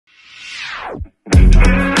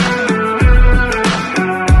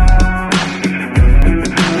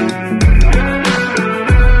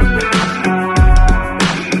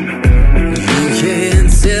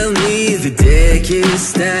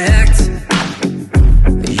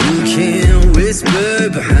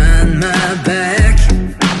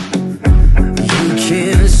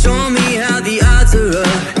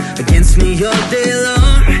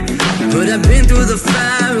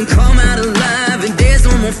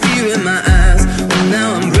fear in my eyes. Oh,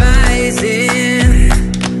 now I'm rising,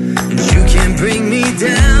 and you can't bring me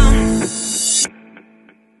down.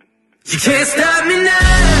 You can't stop me now.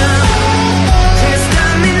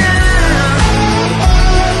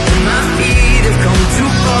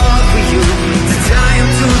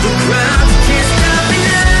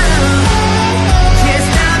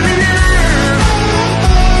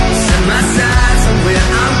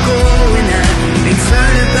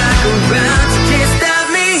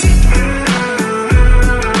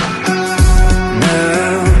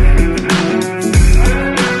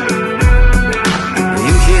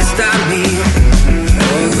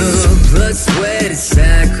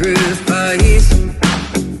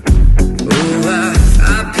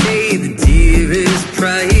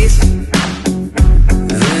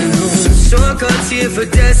 For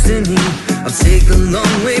destiny, I'll take the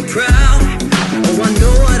long way proud. Oh, I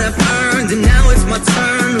know what I've earned, and now it's my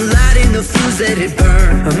turn. Lighting the fuse, let it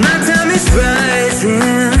burn. My time is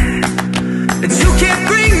rising, and you can't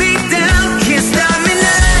bring me down. Can't stop me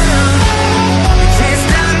now. Can't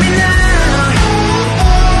stop me now.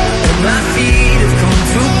 My feet have come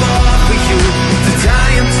too far for you to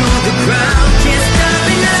tie them to the ground. Can't stop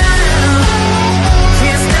me now.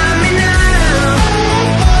 Can't stop me now.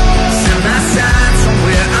 Set my side.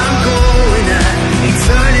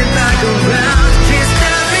 Turn it back around, can't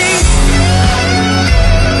stop me.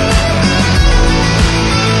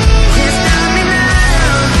 Can't stop me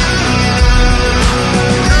now.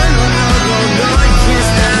 No, no, no, no, no, you can't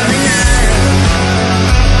stop me now.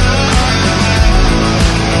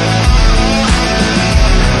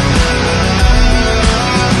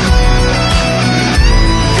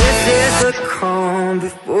 This is the calm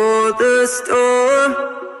before the storm.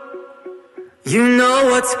 You know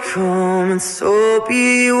what's coming, so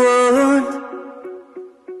be warned.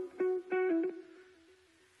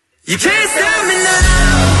 You can't stop me now.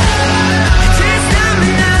 You can't stop me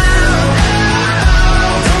now.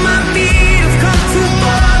 Though my feet have come too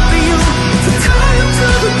far for you to tie them to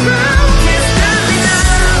the ground. Can't stop me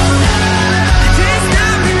now. You can't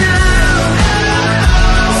stop me now.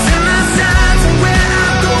 Set my sights on where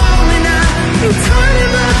I'm going now. You turn it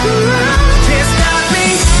back around. Can't stop me.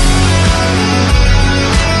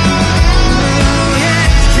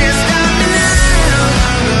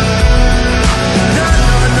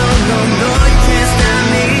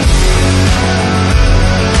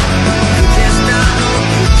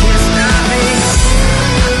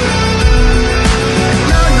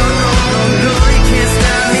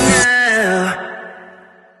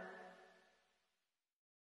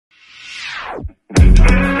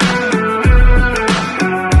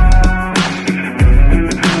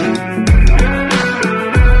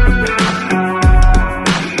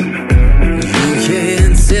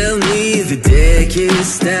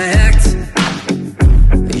 Stacked.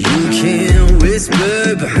 You can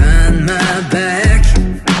whisper behind my back.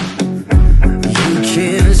 You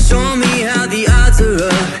can show me how the odds are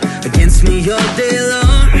up against me all day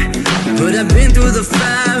long. But I've been through the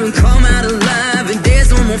fire and come out alive, and there's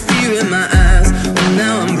no more fear in my eyes. Oh,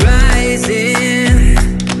 now I'm rising,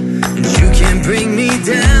 and you can't bring me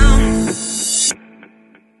down.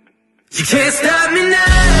 You can't stop me now.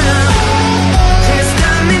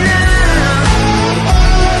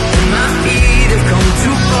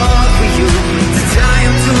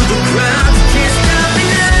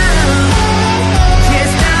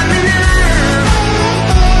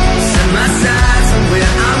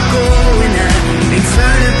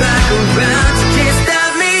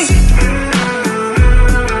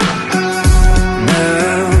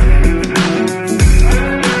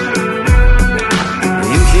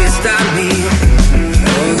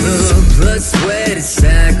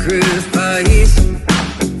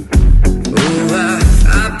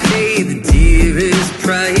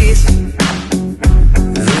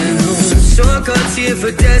 For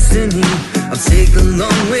destiny, I'll take the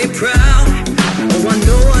long way proud. Oh, I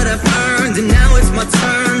know what I've earned, and now it's my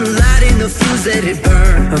turn. Lighting the fuse, let it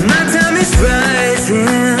burn. My time is rising,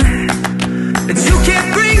 and you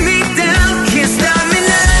can't bring me down. Can't stop me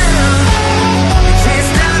now. Can't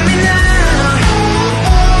stop me now.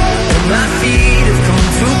 My feet have come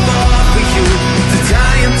too far for you to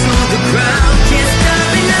tie them to the ground. Can't stop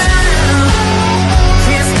me now.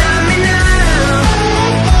 Can't stop me now.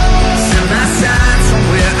 Set my sights on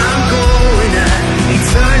where I'm going at. Ain't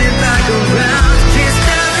turning back around. Can't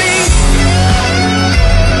stop me.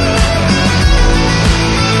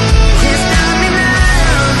 Can't stop me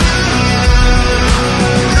now.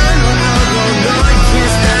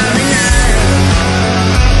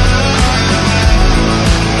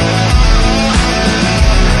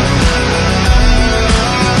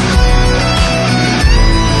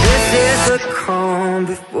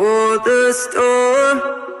 storm.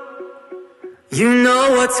 You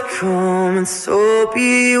know what's coming, so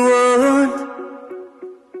be warned.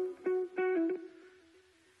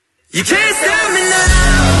 You can't stop me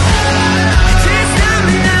now. You can't stop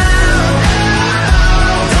me now.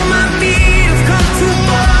 Though my feet have come too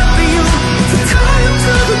far for you to tie up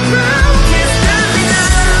to the ground. Can't stop me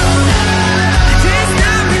now. You can't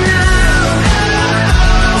stop me now.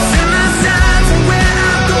 Set my sights on where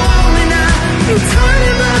I'm going now. You're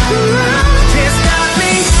turning back around. Can't stop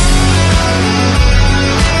me.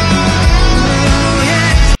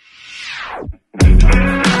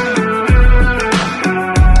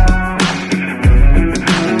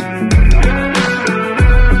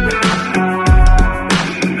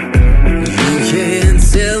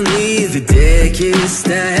 Is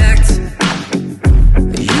stacked.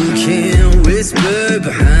 You can whisper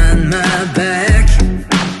behind my back.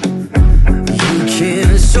 You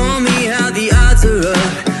can show me how the odds are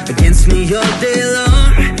up against me all day long.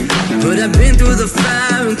 But I've been through the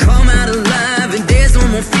fire and come out alive, and there's no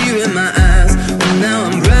more fear in my eyes. Oh, now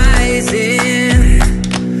I'm rising,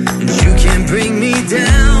 and you can't bring me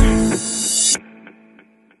down.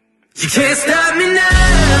 You can't stop me now.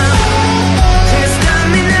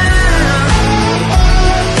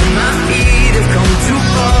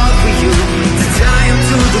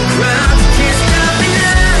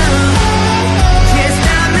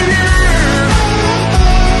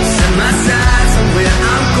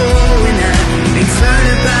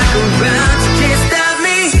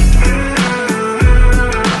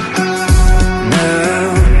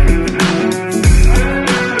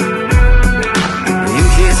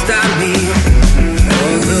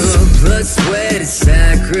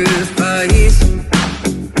 Sacrifice.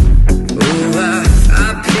 Oh,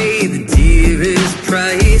 I paid the dearest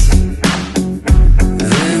price.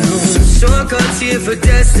 There no shortcuts here for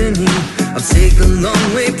destiny. I'll take the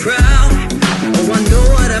long way proud. Oh, I know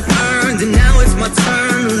what I've earned, and now it's my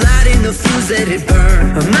turn. Lighting the fuse, let it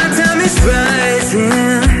burn. My time is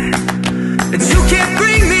rising, and you can't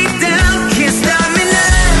bring me down.